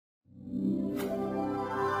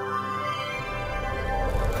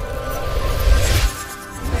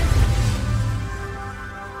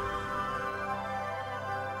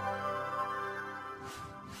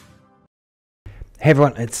Hey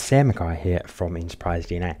everyone, it's Sam Mackay here from Enterprise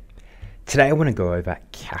DNA. Today I want to go over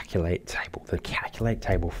Calculate Table, the Calculate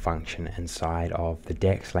Table function inside of the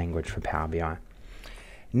DAX language for Power BI.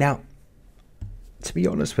 Now, to be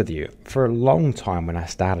honest with you, for a long time when I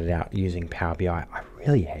started out using Power BI, I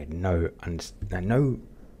really had no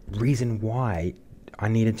reason why I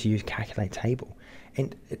needed to use Calculate Table.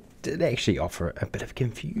 And it did actually offer a bit of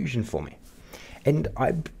confusion for me. And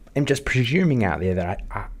I'm just presuming out there that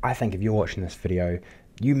I think if you're watching this video,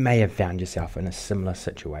 you may have found yourself in a similar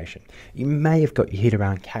situation. You may have got your head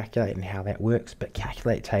around Calculate and how that works, but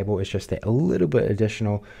Calculate Table is just that a little bit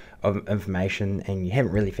additional of information and you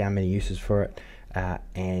haven't really found many uses for it,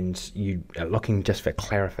 and you are looking just for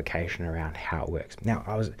clarification around how it works. Now,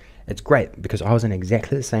 it's great because I was in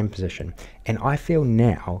exactly the same position, and I feel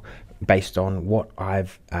now, based on what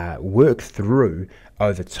I've worked through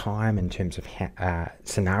over time in terms of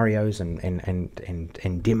scenarios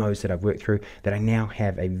and demos that I've worked through, that I now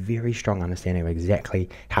have a very strong understanding of exactly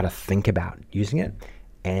how to think about using it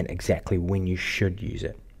and exactly when you should use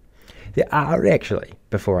it. There are actually,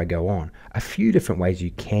 before I go on, a few different ways you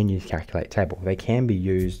can use Calculate Table. They can be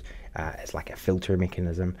used as like a filter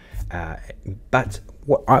mechanism, but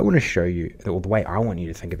what I want to show you, or the way I want you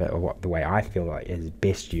to think of it, or the way I feel like is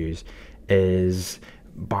best used, is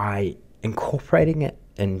by incorporating it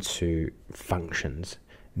into functions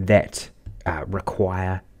that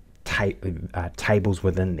require tables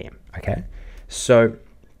within them. Okay, so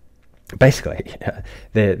basically,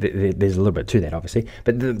 there's a little bit to that, obviously,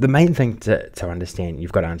 but the main thing to understand,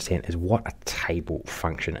 you've got to understand, is what a table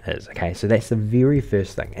function is. Okay, so that's the very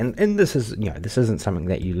first thing, and this is, this isn't something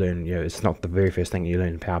that you learn. It's not the very first thing you learn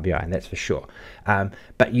in Power BI, and that's for sure.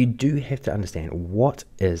 But you do have to understand what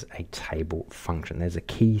is a table function. There's a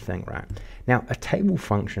key thing, right? Now, a table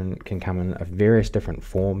function can come in various different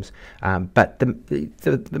forms, but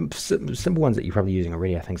the simple ones that you're probably using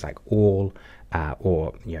already are things like all.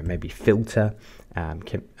 Or maybe filter.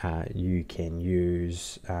 You can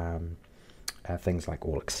use things like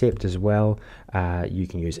all except as well. You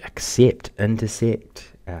can use accept,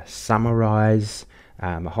 intersect, summarize,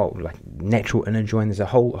 a whole like natural inner join. There's a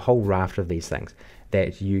whole raft of these things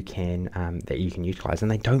that you can utilize, and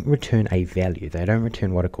they don't return a value. They don't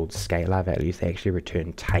return what are called scalar values. They actually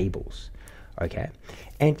return tables. Okay,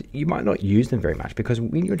 and you might not use them very much because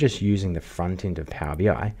when you're just using the front end of Power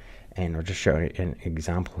BI, and I'll just show an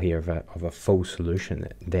example here of a full solution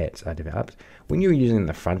that I developed. When you're using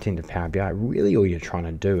the front end of Power BI, really all you're trying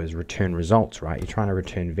to do is return results, right? You're trying to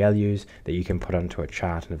return values that you can put onto a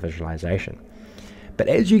chart and a visualization. But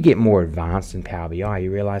as you get more advanced in Power BI,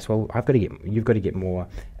 you realize, well, you've got to get more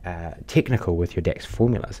technical with your DAX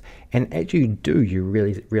formulas. And as you do, you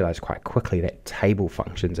really realize quite quickly that table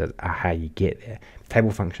functions are how you get there. Table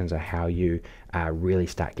functions are how you really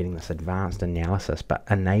start getting this advanced analysis, but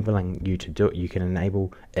enabling you to do it. You can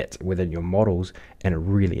enable it within your models in a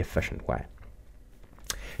really efficient way.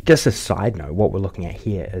 Just a side note, what we're looking at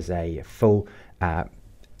here is a full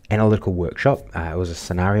analytical workshop. It was a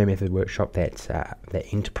scenario method workshop that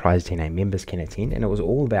Enterprise DNA members can attend, and it was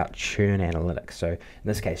all about churn analytics. So in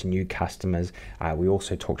this case, new customers. We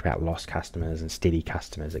also talked about lost customers and steady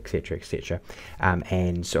customers, etc., etc.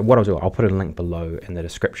 And so what I'll do, I'll put a link below in the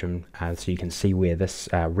description so you can see where this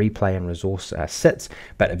replay and resource sits.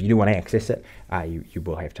 But if you do want to access it, you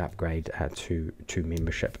will have to upgrade to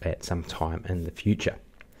membership at some time in the future.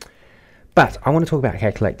 But I want to talk about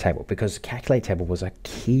Calculate Table because Calculate Table was a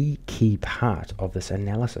key part of this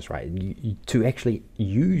analysis, right? To actually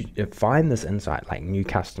find this insight, like new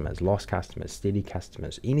customers, lost customers, steady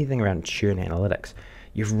customers, anything around churn analytics,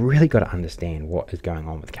 you've really got to understand what is going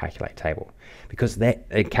on with Calculate Table, because that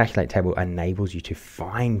Calculate Table enables you to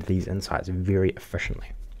find these insights very efficiently.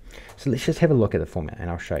 So let's just have a look at the format and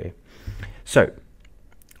I'll show you. So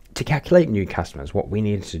to calculate new customers, what we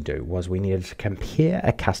needed to do was we needed to compare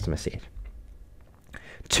a customer set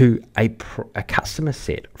to a customer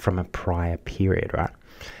set from a prior period, right?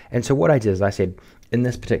 And so what I did is I said, in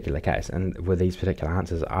this particular case, and with these particular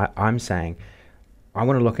answers, I'm saying I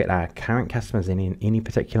want to look at our current customers in any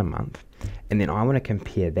particular month, and then I want to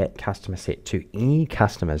compare that customer set to any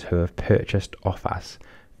customers who have purchased off us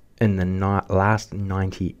in the last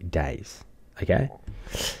 90 days, okay?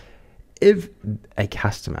 If a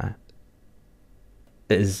customer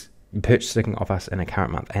is purchasing off us in a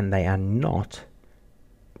current month and they are not,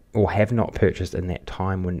 or have not purchased in that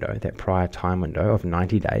time window, that prior time window of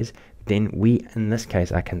 90 days, then we, in this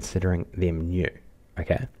case, are considering them new,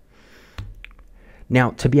 okay?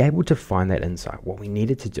 Now, to be able to find that insight, what we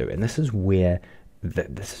needed to do, and this is where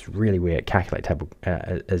this is really where Calculate Table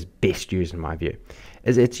is best used in my view,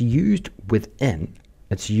 is it's used within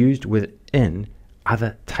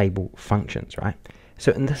other table functions, right?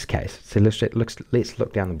 So in this case, so let's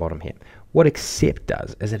look down the bottom here. What accept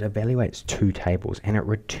does is it evaluates two tables and it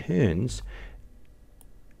returns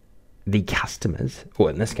the customers, or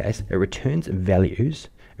in this case, it returns values.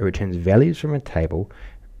 It returns values from a table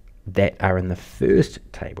that are in the first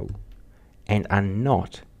table and are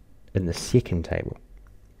not in the second table,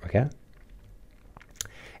 okay?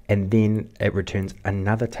 And then it returns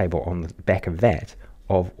another table on the back of that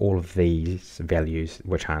of all of these values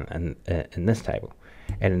which aren't in this table.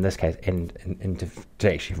 And in this case, and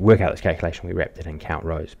to actually work out this calculation, we wrapped it in count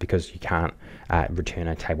rows, because you can't return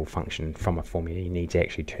a table function from a formula. You need to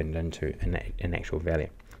actually turn it into an actual value.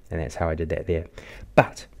 And that's how I did that there.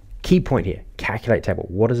 But key point here, calculate table.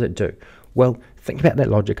 What does it do? Well, think about that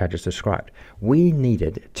logic I just described. We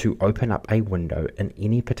needed to open up a window in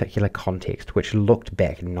any particular context which looked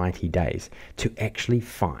back 90 days to actually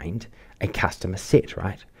find a customer set,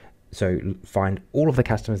 right? So find all of the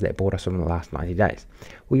customers that bought us in the last 90 days.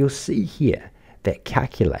 Well, you'll see here that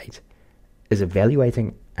calculate is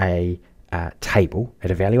evaluating a table.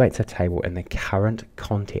 It evaluates a table in the current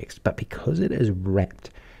context, but because it is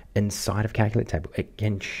wrapped inside of calculate table, it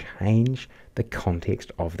can change the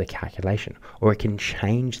context of the calculation, or it can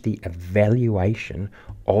change the evaluation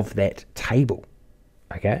of that table.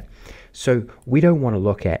 Okay, so we don't want to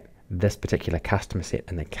look at this particular customer set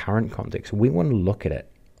in the current context. We want to look at it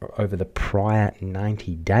over the prior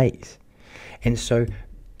 90 days. And so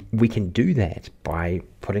we can do that by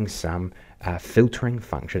putting some filtering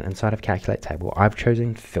function inside of calculate table. I've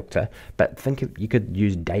chosen filter, but think of, you could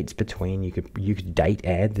use dates between, you could date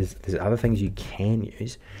add, there's other things you can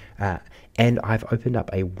use. And I've opened up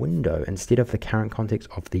a window instead of the current context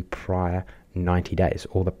of the prior 90 days,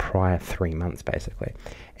 or the prior 3 months basically.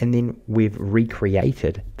 And then we've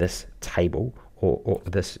recreated this table, or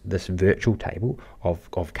this virtual table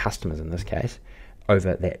of customers in this case,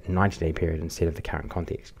 over that 90-day period instead of the current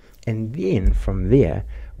context. And then from there,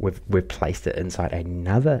 we've placed it inside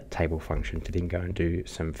another table function to then go and do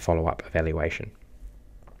some follow-up evaluation.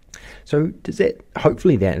 So does that,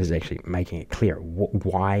 hopefully that is actually making it clear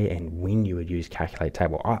why and when you would use calculate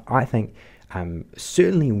table. I think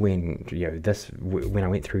certainly when when I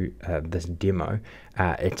went through this demo,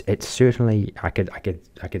 it certainly I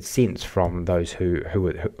could sense from those who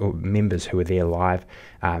were members who were there live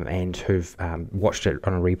and who've watched it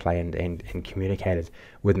on a replay and communicated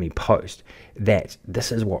with me post, that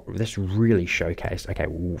this really showcased. Okay,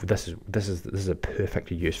 well, this is a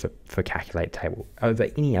perfect use for calculate table over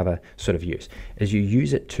any other sort of use. Is you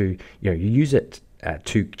use it to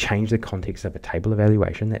to change the context of a table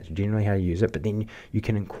evaluation. That's generally how you use it, but then you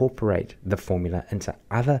can incorporate the formula into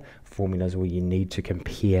other formulas where you need to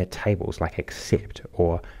compare tables, like accept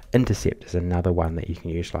or intercept is another one that you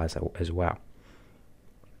can utilize as well.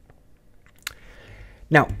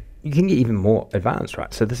 Now, you can get even more advanced,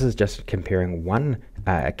 right? So this is just comparing one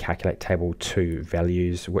calculate table to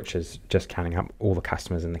values, which is just counting up all the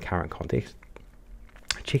customers in the current context.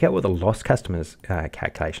 Check out what the lost customers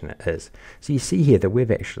calculation is. So you see here that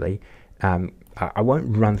we've actually, I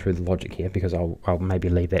won't run through the logic here because I'll maybe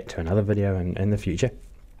leave that to another video in the future.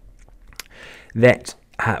 That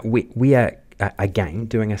we are, again,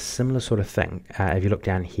 doing a similar sort of thing. If you look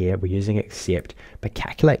down here, we're using accept, but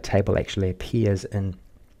calculate table actually appears in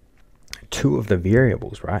two of the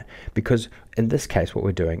variables, right? Because in this case, what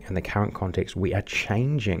we're doing in the current context, we are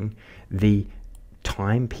changing the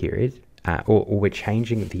time period, or we're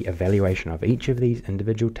changing the evaluation of each of these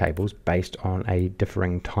individual tables based on a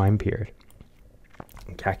differing time period.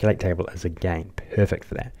 And calculate table is, again, perfect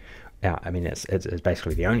for that. I mean, it's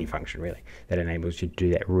basically the only function really that enables you to do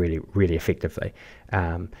that really, really effectively.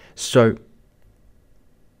 So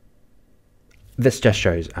this just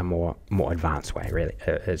shows a more advanced way, really.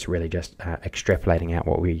 It's really just extrapolating out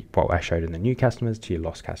what I showed in the new customers to your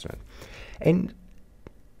lost customers. And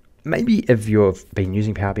maybe if you've been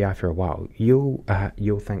using Power BI for a while, you'll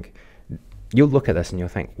look at this and you'll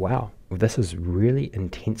think, wow, this is really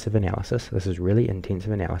intensive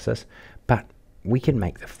analysis. But we can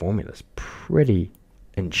make the formulas pretty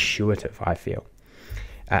intuitive, I feel.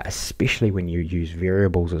 Especially when you use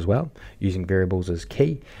variables as well. Using variables is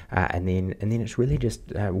key, and then it's really just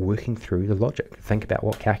working through the logic. Think about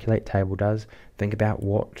what calculate table does. Think about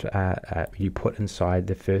what you put inside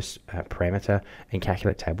the first parameter in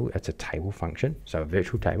calculate table. It's a table function, so a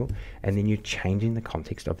virtual table, and then you're changing the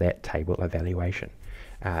context of that table evaluation.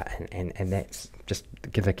 And that's just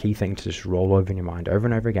the key thing to just roll over in your mind over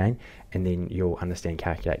and over again, and then you'll understand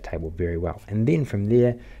calculate table very well. And then from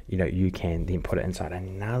there, you can then put it inside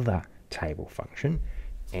another table function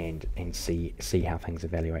and see how things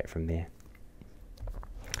evaluate from there.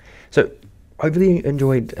 So overly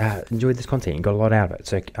enjoyed this content and got a lot out of it.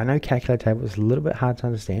 So I know calculator table is a little bit hard to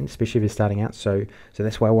understand, especially if you're starting out. So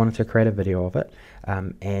that's why I wanted to create a video of it.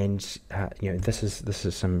 You know, this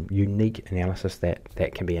is some unique analysis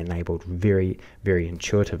that can be enabled very, very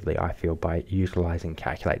intuitively, I feel, by utilizing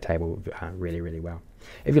calculate table really, really well.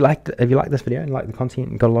 If you like this video and like the content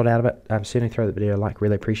and got a lot out of it, certainly throw the video a like,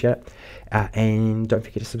 really appreciate it. And don't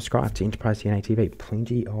forget to subscribe to Enterprise DNA TV.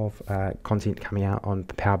 Plenty of content coming out on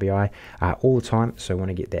Power BI all the time, so I want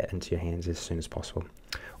to get that into your hands as soon as possible.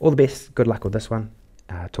 All the best, good luck with this one.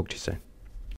 Talk to you soon.